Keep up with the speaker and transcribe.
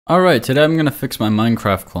Alright, today I'm gonna fix my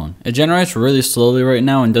Minecraft clone. It generates really slowly right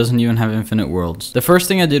now and doesn't even have infinite worlds. The first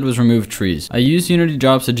thing I did was remove trees. I used Unity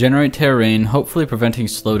jobs to generate terrain, hopefully preventing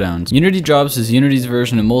slowdowns. Unity jobs is Unity's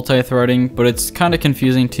version of multi-threading, but it's kinda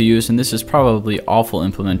confusing to use and this is probably awful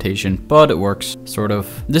implementation, but it works, sort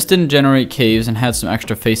of. This didn't generate caves and had some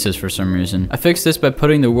extra faces for some reason. I fixed this by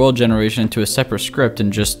putting the world generation into a separate script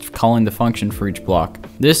and just calling the function for each block.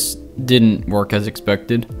 This didn't work as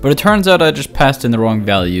expected, but it turns out I just passed in the wrong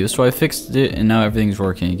value, so I fixed it and now everything's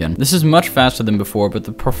working again. This is much faster than before, but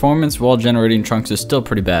the performance while generating chunks is still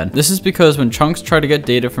pretty bad. This is because when chunks try to get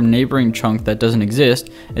data from neighboring chunk that doesn't exist,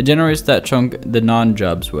 it generates that chunk the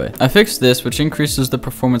non-jobs way. I fixed this, which increases the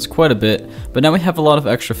performance quite a bit, but now we have a lot of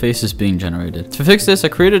extra faces being generated. To fix this, I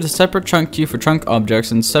created a separate chunk queue for chunk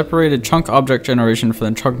objects and separated chunk object generation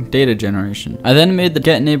from the chunk data generation. I then made the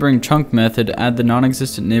get neighboring chunk method add the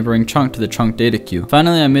non-existent neighboring chunk to the chunk data queue.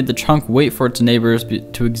 Finally, I made the chunk wait for its neighbors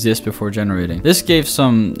to exist before generating. This gave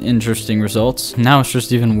some interesting results. Now it's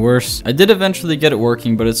just even worse. I did eventually get it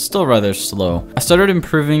working, but it's still rather slow. I started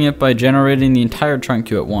improving it by generating the entire chunk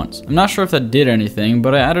queue at once. I'm not sure if that did anything,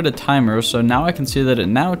 but I added a timer, so now I can see that it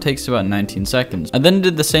now takes about 19 seconds. I then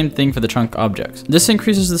did the same thing for the chunk objects. This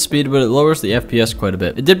increases the speed, but it lowers the FPS quite a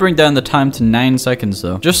bit. It did bring down the time to 9 seconds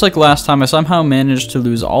though. Just like last time, I somehow managed to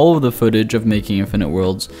lose all of the footage of making infinite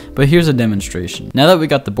worlds, but here's a demonstration. Now that we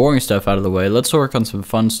got the boring stuff out of the way, let's work on some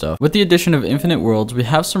fun stuff. With the addition of infinite worlds, we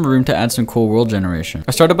have some room to add some cool world generation.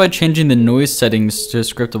 I started by changing the noise settings to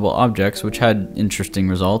scriptable objects, which had interesting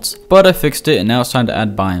results, but I fixed it and now it's time to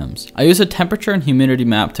add biomes. I use a temperature and humidity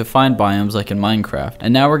map to find biomes like in Minecraft,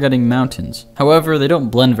 and now we're getting mountains. However, they don't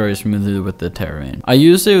blend very smoothly with the terrain. I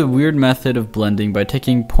used a weird method of blending by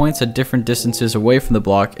taking points at different distances away from the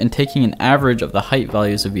block and taking an average of the height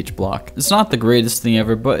values of each block. It's not the greatest thing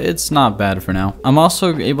ever, but it's not bad for now. I'm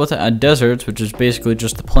also able to add deserts, which is basically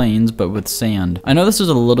just the plains, but with sand. I know this is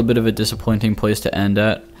a little bit of a disappointing place to end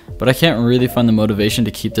at, but I can't really find the motivation to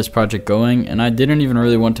keep this project going, and I didn't even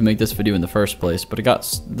really want to make this video in the first place, but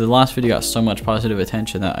the last video got so much positive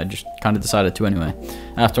attention that I just kind of decided to anyway.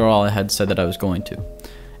 After all, I had said that I was going to.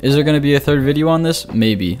 Is there going to be a third video on this?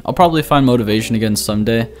 Maybe. I'll probably find motivation again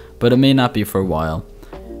someday, but it may not be for a while.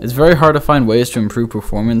 It's very hard to find ways to improve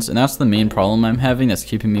performance, and that's the main problem I'm having that's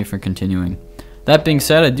keeping me from continuing. That being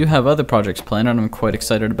said, I do have other projects planned and I'm quite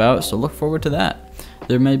excited about, so look forward to that.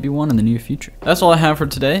 There may be one in the near future. That's all I have for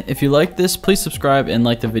today. If you like this, please subscribe and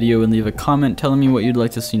like the video and leave a comment telling me what you'd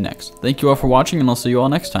like to see next. Thank you all for watching and I'll see you all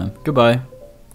next time. Goodbye.